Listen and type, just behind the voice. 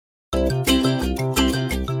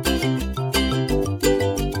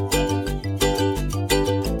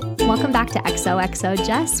to XOXO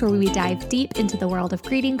Jess, where we dive deep into the world of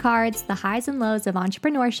greeting cards, the highs and lows of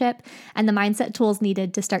entrepreneurship, and the mindset tools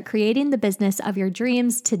needed to start creating the business of your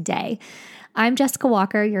dreams today. I'm Jessica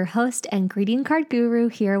Walker, your host and greeting card guru,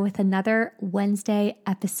 here with another Wednesday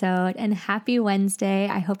episode. And happy Wednesday.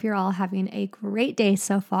 I hope you're all having a great day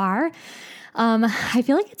so far. I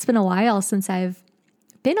feel like it's been a while since I've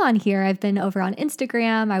been on here. I've been over on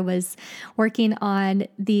Instagram. I was working on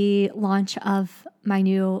the launch of my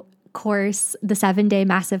new course, the 7-day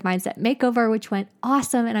Massive Mindset Makeover, which went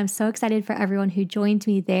awesome. And I'm so excited for everyone who joined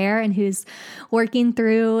me there and who's working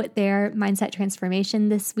through their mindset transformation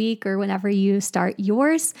this week or whenever you start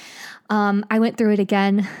yours. I went through it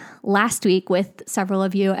again last week with several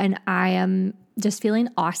of you, and I am just feeling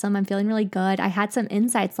awesome. I'm feeling really good. I had some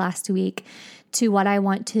insights last week to what I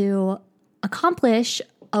want to accomplish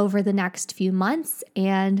over the next few months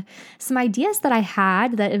and some ideas that I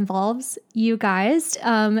had that involves you guys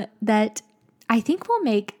that I think will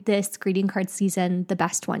make this greeting card season the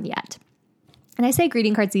best one yet. And I say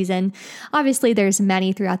greeting card season, obviously there's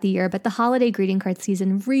many throughout the year, but the holiday greeting card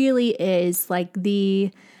season really is like the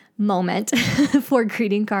moment for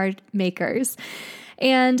greeting card makers.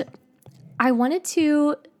 And I wanted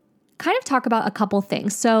to kind of talk about a couple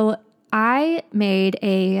things. So I made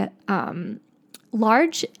a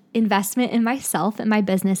large investment in myself and my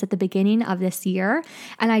business at the beginning of this year,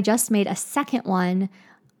 and I just made a second one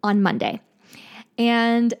on Monday.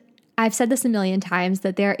 And I've said this a million times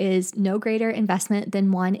that there is no greater investment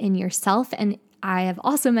than one in yourself. And I have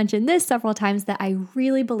also mentioned this several times that I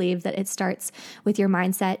really believe that it starts with your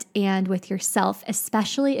mindset and with yourself,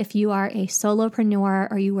 especially if you are a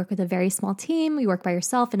solopreneur or you work with a very small team, you work by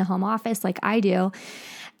yourself in a home office like I do.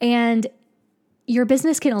 And your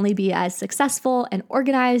business can only be as successful and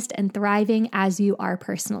organized and thriving as you are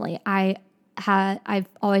personally. I've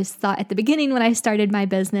always thought at the beginning when I started my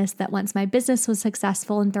business that once my business was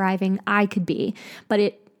successful and thriving, I could be, but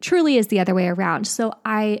it truly is the other way around. So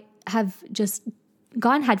I have just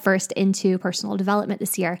gone headfirst into personal development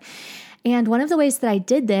this year. And one of the ways that I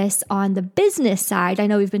did this on the business side, I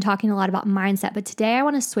know we've been talking a lot about mindset, but today I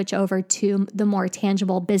want to switch over to the more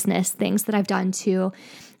tangible business things that I've done to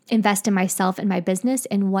invest in myself and my business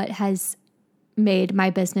and what has made my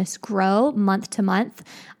business grow month to month.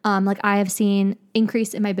 Like I have seen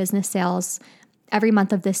increase in my business sales every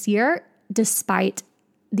month of this year, despite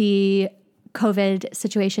the COVID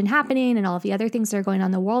situation happening and all of the other things that are going on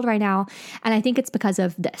in the world right now. And I think it's because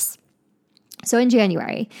of this. So in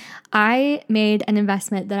January, I made an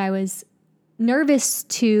investment that I was nervous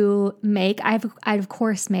to make. I've of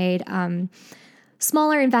course made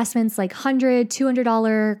smaller investments like $100,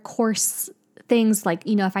 $200 course things like,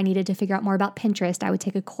 if I needed to figure out more about Pinterest, I would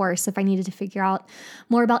take a course. If I needed to figure out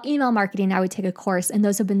more about email marketing, I would take a course. And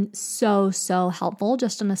those have been so helpful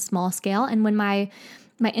just on a small scale. And when my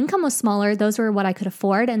income was smaller, those were what I could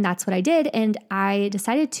afford. And that's what I did. And I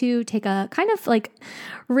decided to take a kind of like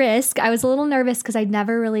risk. I was a little nervous because I'd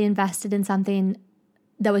never really invested in something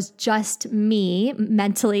that was just me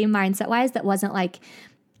mentally, mindset wise, that wasn't like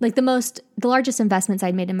the largest investments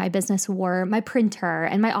I'd made in my business were my printer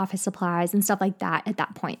and my office supplies and stuff like that at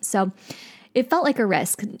that point. So it felt like a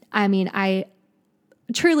risk. I mean, I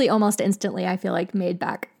truly almost instantly, I feel like, made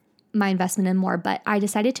back my investment and more, but I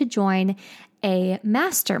decided to join a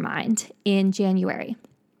mastermind in January.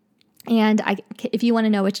 And if you want to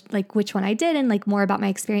know which one I did and more about my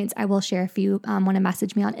experience, I will share if you want to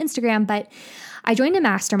message me on Instagram. But I joined a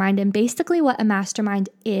mastermind, and basically what a mastermind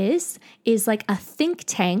is like a think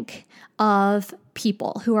tank of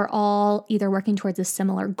people who are all either working towards a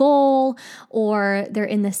similar goal or they're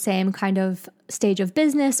in the same kind of stage of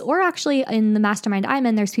business, or actually in the mastermind I'm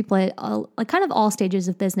in, there's people at kind of all stages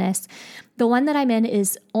of business. The one that I'm in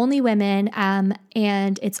is only women,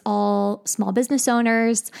 and it's all small business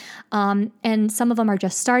owners, and some of them are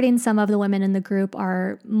just starting. Some of the women in the group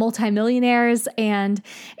are multimillionaires, and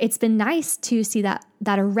it's been nice to see that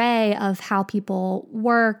array of how people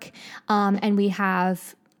work, and we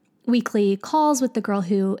have weekly calls with the girl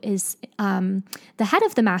who is the head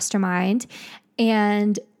of the mastermind,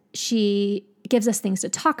 and she gives us things to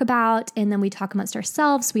talk about, and then we talk amongst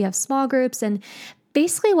ourselves. We have small groups, and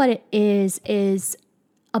basically what it is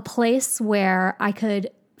a place where I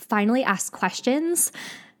could finally ask questions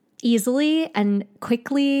easily and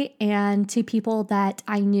quickly and to people that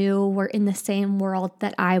I knew were in the same world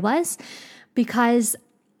that I was, because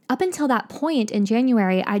up until that point in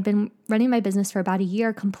January, I'd been running my business for about a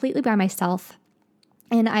year completely by myself.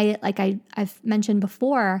 And I've mentioned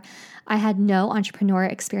before, I had no entrepreneur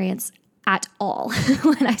experience at all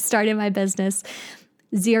when I started my business.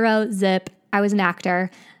 Zero, zip. I was an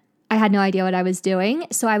actor. I had no idea what I was doing.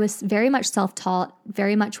 So I was very much self-taught,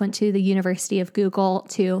 very much went to the University of Google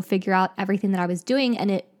to figure out everything that I was doing. And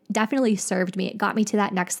it definitely served me. It got me to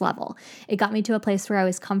that next level. It got me to a place where I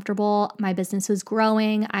was comfortable. My business was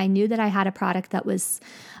growing. I knew that I had a product that was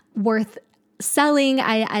worth selling.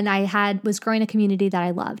 I was growing a community that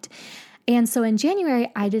I loved. And so in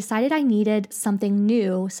January, I decided I needed something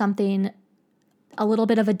new, something a little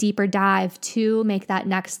bit of a deeper dive to make that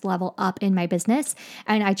next level up in my business.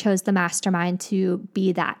 And I chose the mastermind to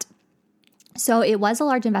be that. So it was a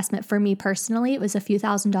large investment for me personally. It was a few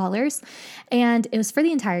 $1,000s and it was for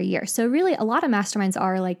the entire year. So really a lot of masterminds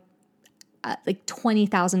are like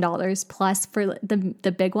 $20,000 plus for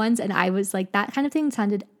the big ones. And I was like, that kind of thing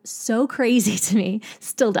sounded so crazy to me,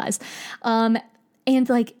 still does. And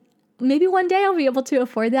like, maybe one day I'll be able to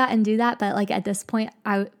afford that and do that. But like at this point,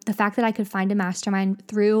 the fact that I could find a mastermind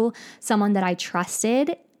through someone that I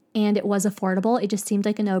trusted and it was affordable, it just seemed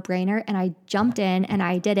like a no-brainer. And I jumped in and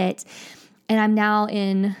I did it. And I'm now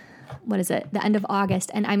in, the end of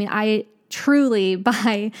August. And I mean, I truly,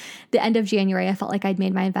 by the end of January, I felt like I'd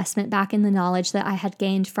made my investment back in the knowledge that I had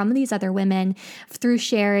gained from these other women through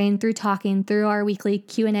sharing, through talking, through our weekly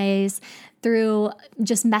Q&As, through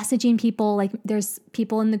just messaging people. Like there's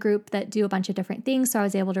people in the group that do a bunch of different things. So I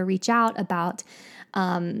was able to reach out about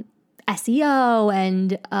SEO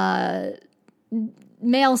and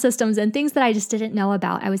mail systems and things that I just didn't know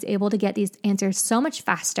about. I was able to get these answers so much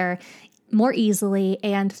faster, more easily,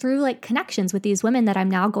 and through like connections with these women that I'm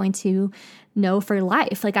now going to know for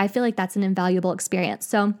life. Like I feel like that's an invaluable experience.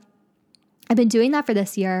 So I've been doing that for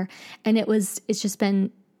this year, and it's just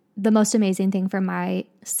been the most amazing thing for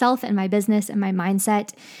myself and my business and my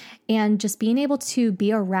mindset, and just being able to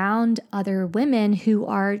be around other women who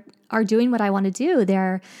are doing what I want to do.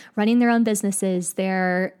 They're running their own businesses.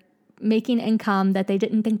 They're making income that they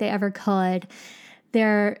didn't think they ever could.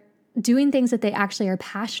 They're doing things that they actually are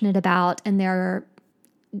passionate about, and they're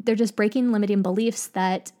just breaking limiting beliefs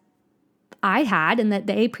that I had and that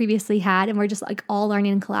they previously had, and we're just like all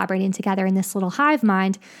learning and collaborating together in this little hive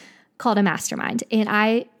mind called a mastermind. And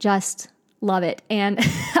I just love it. And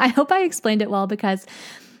I hope I explained it well, because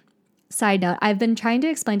side note, I've been trying to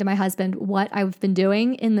explain to my husband what I've been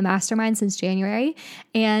doing in the mastermind since January,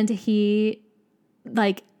 and he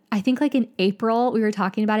I think in April we were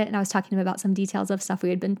talking about it, and I was talking to him about some details of stuff we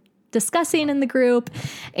had been discussing in the group.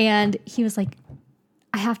 And he was like,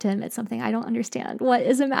 I have to admit something. I don't understand. What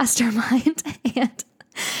is a mastermind? and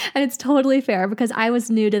it's totally fair, because I was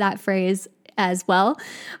new to that phrase as well.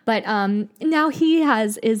 But now he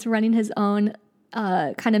is running his own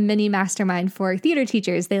kind of mini mastermind for theater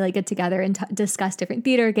teachers. They get together and discuss different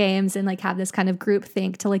theater games and have this kind of group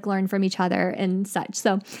think to learn from each other and such.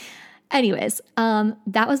 So anyways,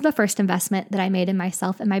 that was the first investment that I made in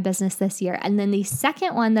myself and my business this year. And then the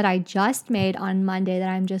second one that I just made on Monday that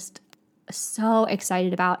I'm just so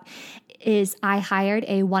excited about is I hired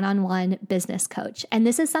a one-on-one business coach. And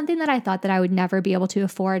this is something that I thought that I would never be able to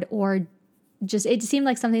afford, or just, it seemed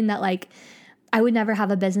like something that I would never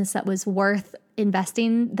have a business that was worth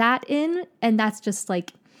investing that in. And that's just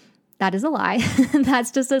that is a lie.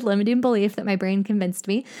 That's just a limiting belief that my brain convinced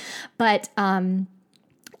me. But,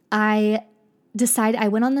 I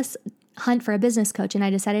went on this hunt for a business coach, and I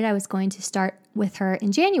decided I was going to start with her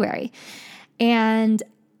in January. And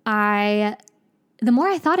the more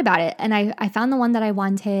I thought about it, and I found the one that I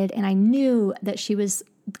wanted, and I knew that she was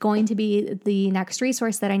going to be the next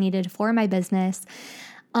resource that I needed for my business,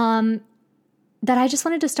 that I just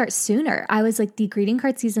wanted to start sooner. I was like, the greeting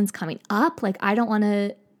card season's coming up. I don't want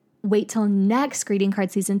to wait till next greeting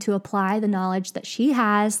card season to apply the knowledge that she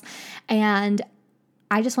has. And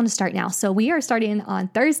I just want to start now. So we are starting on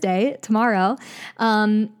Thursday, tomorrow.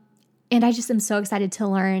 And I just am so excited to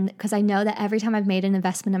learn, because I know that every time I've made an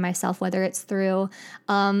investment in myself, whether it's through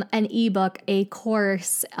an ebook, a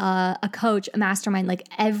course, a coach, a mastermind,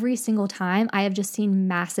 every single time I have just seen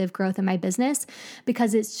massive growth in my business,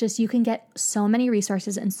 because it's just, you can get so many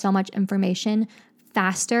resources and so much information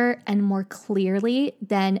faster and more clearly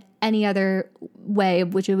than any other way,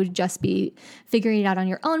 which it would just be figuring it out on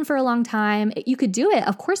your own for a long time. You could do it.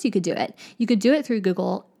 Of course you could do it. You could do it through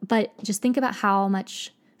Google, but just think about how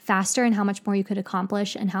much faster and how much more you could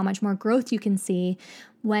accomplish and how much more growth you can see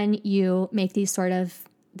when you make these sort of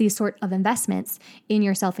investments in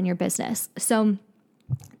yourself and your business. So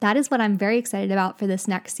that is what I'm very excited about for this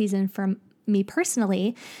next season for me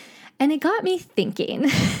personally. And it got me thinking,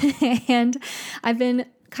 and I've been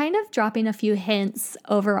kind of dropping a few hints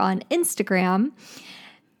over on Instagram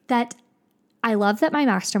that I love that my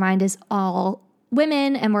mastermind is all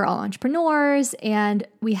women and we're all entrepreneurs and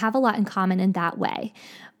we have a lot in common in that way.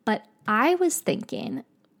 But I was thinking,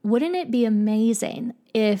 wouldn't it be amazing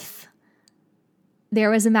if there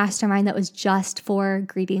was a mastermind that was just for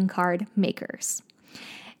greeting card makers?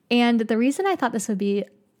 And the reason I thought this would be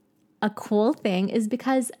a cool thing is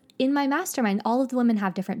because in my mastermind, all of the women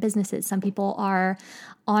have different businesses. Some people are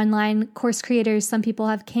online course creators. Some people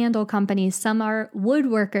have candle companies. Some are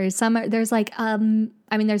woodworkers. There's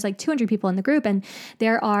like 200 people in the group, and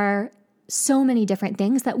there are so many different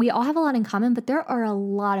things that we all have a lot in common, but there are a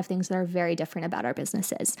lot of things that are very different about our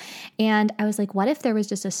businesses. And I was like, what if there was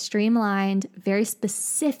just a streamlined, very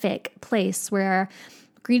specific place where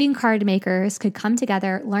greeting card makers could come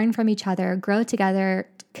together, learn from each other, grow together,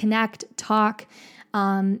 connect, talk,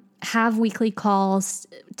 have weekly calls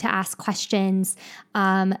to ask questions,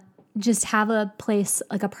 just have a place,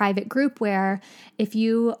 like a private group where if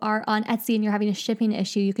you are on Etsy and you're having a shipping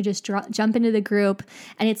issue, you could just jump into the group.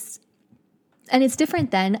 And it's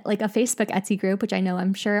different than like a Facebook Etsy group, which I know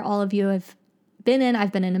I'm sure all of you have been in.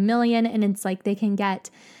 I've been in a million, and it's like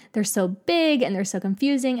they're so big and they're so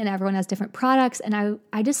confusing, and everyone has different products. And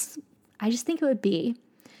I just think it would be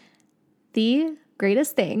the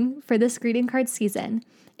greatest thing for this greeting card season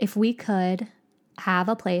if we could have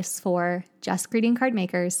a place for just greeting card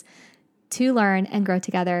makers to learn and grow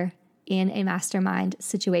together in a mastermind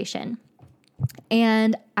situation.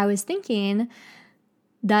 And I was thinking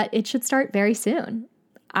that it should start very soon.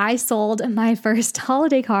 I sold my first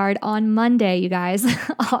holiday card on Monday, you guys,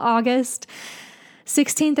 August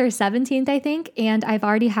 16th or 17th, I think. And I've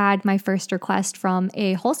already had my first request from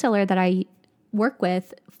a wholesaler that I work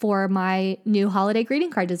with for my new holiday greeting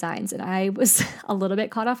card designs. And I was a little bit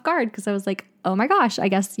caught off guard because I was like, oh my gosh, I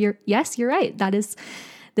guess you're right.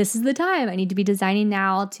 This is the time. I need to be designing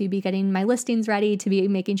now, to be getting my listings ready, to be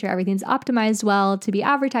making sure everything's optimized well, to be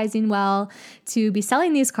advertising well, to be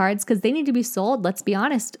selling these cards, because they need to be sold, let's be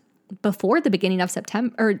honest, before the beginning of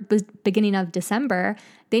September or the beginning of December.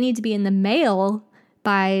 They need to be in the mail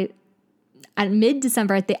by at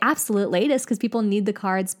mid-December at the absolute latest, because people need the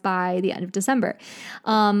cards by the end of December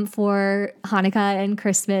for Hanukkah and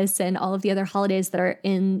Christmas and all of the other holidays that are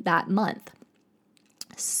in that month.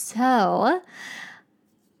 So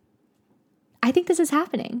I think this is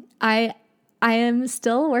happening. I am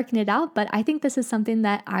still working it out, but I think this is something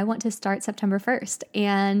that I want to start September 1st.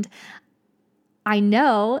 And I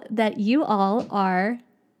know that you all are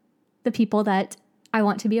the people that I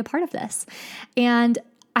want to be a part of this. And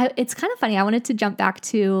it's kind of funny. I wanted to jump back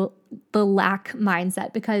to the lack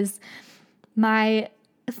mindset, because my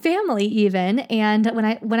family even, and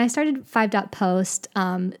when I started 5.post,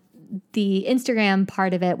 the Instagram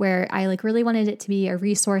part of it, where I really wanted it to be a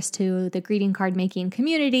resource to the greeting card making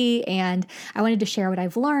community, and I wanted to share what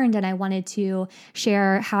I've learned, and I wanted to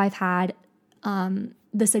share how I've had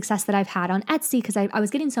the success that I've had on Etsy, because I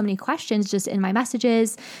was getting so many questions just in my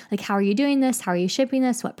messages, like, how are you doing this? How are you shipping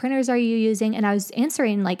this? What printers are you using? And I was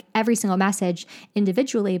answering like every single message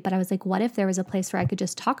individually, but I was like, what if there was a place where I could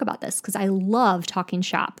just talk about this? Because I love talking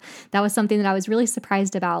shop. That was something that I was really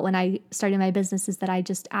surprised about when I started my business, is that I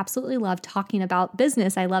just absolutely love talking about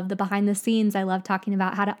business. I love the behind the scenes. I love talking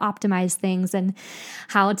about how to optimize things and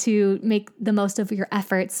how to make the most of your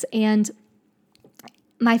efforts. And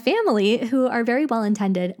my family, who are very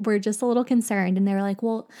well-intended, were just a little concerned. And they were like,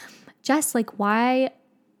 well, Jess, like, why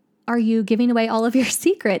are you giving away all of your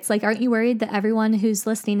secrets? Like, aren't you worried that everyone who's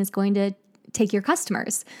listening is going to take your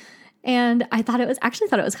customers? And I thought it was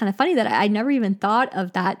kind of funny that I never even thought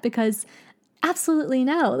of that, because absolutely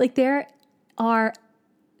no. Like, there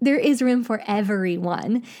is room for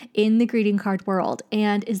everyone in the greeting card world.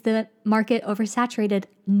 And is the market oversaturated?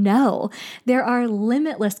 No. There are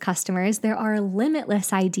limitless customers. There are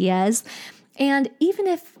limitless ideas. And even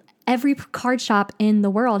if every card shop in the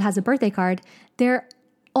world has a birthday card, they're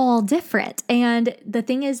all different. And the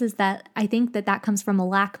thing is that I think that comes from a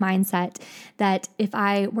lack mindset, that if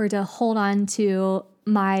I were to hold on to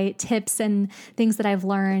my tips and things that I've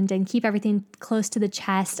learned and keep everything close to the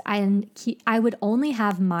chest, I would only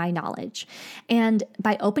have my knowledge. And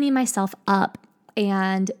by opening myself up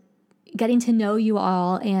and getting to know you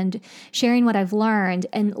all and sharing what I've learned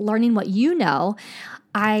and learning what you know,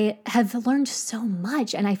 I have learned so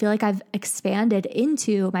much, and I feel like I've expanded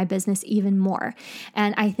into my business even more.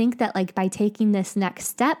 And I think that, like, by taking this next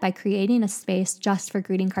step, by creating a space just for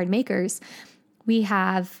greeting card makers, we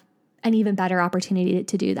have an even better opportunity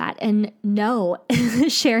to do that. And no,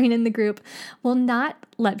 sharing in the group will not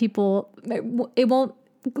let people, it won't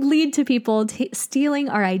lead to people stealing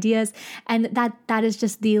our ideas. And that is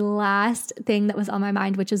just the last thing that was on my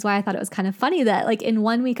mind, which is why I thought it was kind of funny that, like, in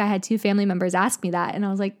 1 week I had 2 family members ask me that. And I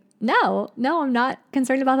was like, no, I'm not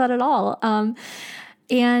concerned about that at all.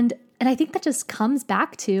 And And I think that just comes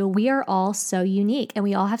back to we are all so unique and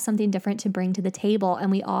we all have something different to bring to the table and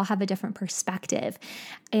we all have a different perspective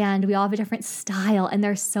and we all have a different style. And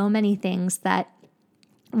there's so many things that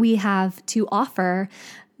we have to offer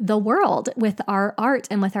the world with our art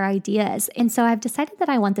and with our ideas. And so I've decided that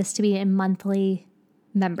I want this to be a monthly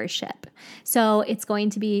membership. So it's going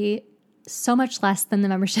to be so much less than the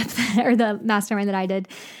membership or the mastermind that I did.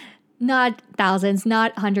 Not thousands,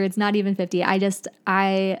 not hundreds, not even 50. I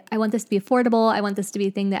want this to be affordable. I want this to be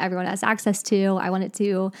a thing that everyone has access to. I want it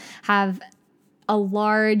to have a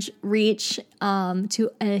large reach to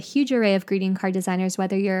a huge array of greeting card designers,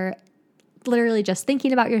 whether you're literally just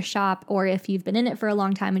thinking about your shop or if you've been in it for a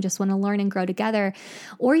long time and just want to learn and grow together,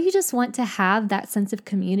 or you just want to have that sense of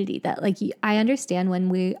community that I understand when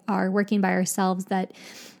we are working by ourselves that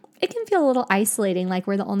it can feel a little isolating, like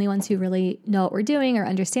we're the only ones who really know what we're doing or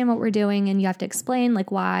understand what we're doing, and you have to explain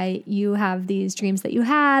why you have these dreams that you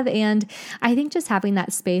have. And I think just having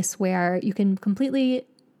that space where you can completely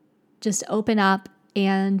just open up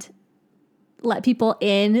and let people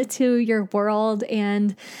into your world,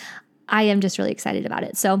 and I am just really excited about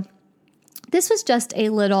it. So this was just a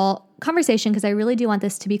little conversation because I really do want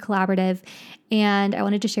this to be collaborative, and I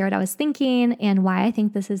wanted to share what I was thinking and why I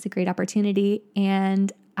think this is a great opportunity,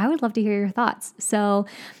 and I would love to hear your thoughts. So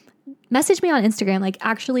message me on Instagram,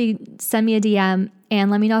 actually send me a DM and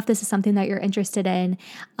let me know if this is something that you're interested in,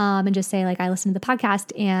 and just say I listened to the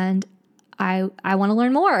podcast and I want to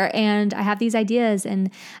learn more and I have these ideas and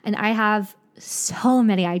I have so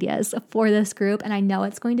many ideas for this group, and I know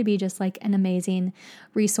it's going to be just an amazing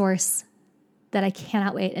resource that I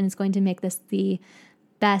cannot wait, and it's going to make this the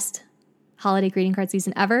best holiday greeting card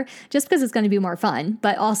season ever, just because it's going to be more fun,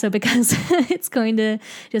 but also because it's going to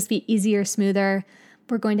just be easier, smoother.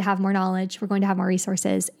 We're going to have more knowledge. We're going to have more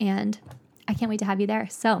resources, and I can't wait to have you there.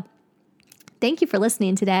 So thank you for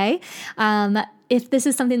listening today. If this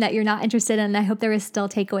is something that you're not interested in, I hope there is still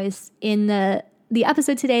takeaways in the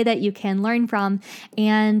episode today that you can learn from.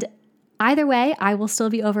 And either way, I will still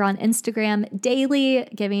be over on Instagram daily,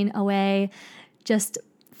 giving away just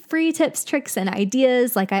free tips, tricks, and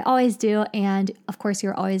ideas like I always do. And of course,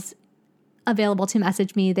 you're always available to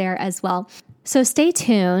message me there as well. So stay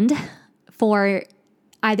tuned for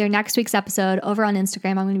either next week's episode over on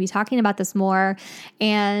Instagram. I'm going to be talking about this more,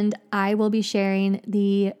 and I will be sharing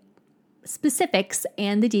the specifics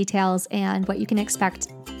and the details and what you can expect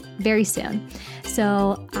very soon.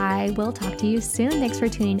 So I will talk to you soon. Thanks for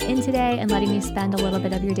tuning in today and letting me spend a little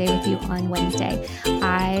bit of your day with you on Wednesday.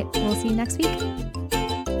 I will see you next week.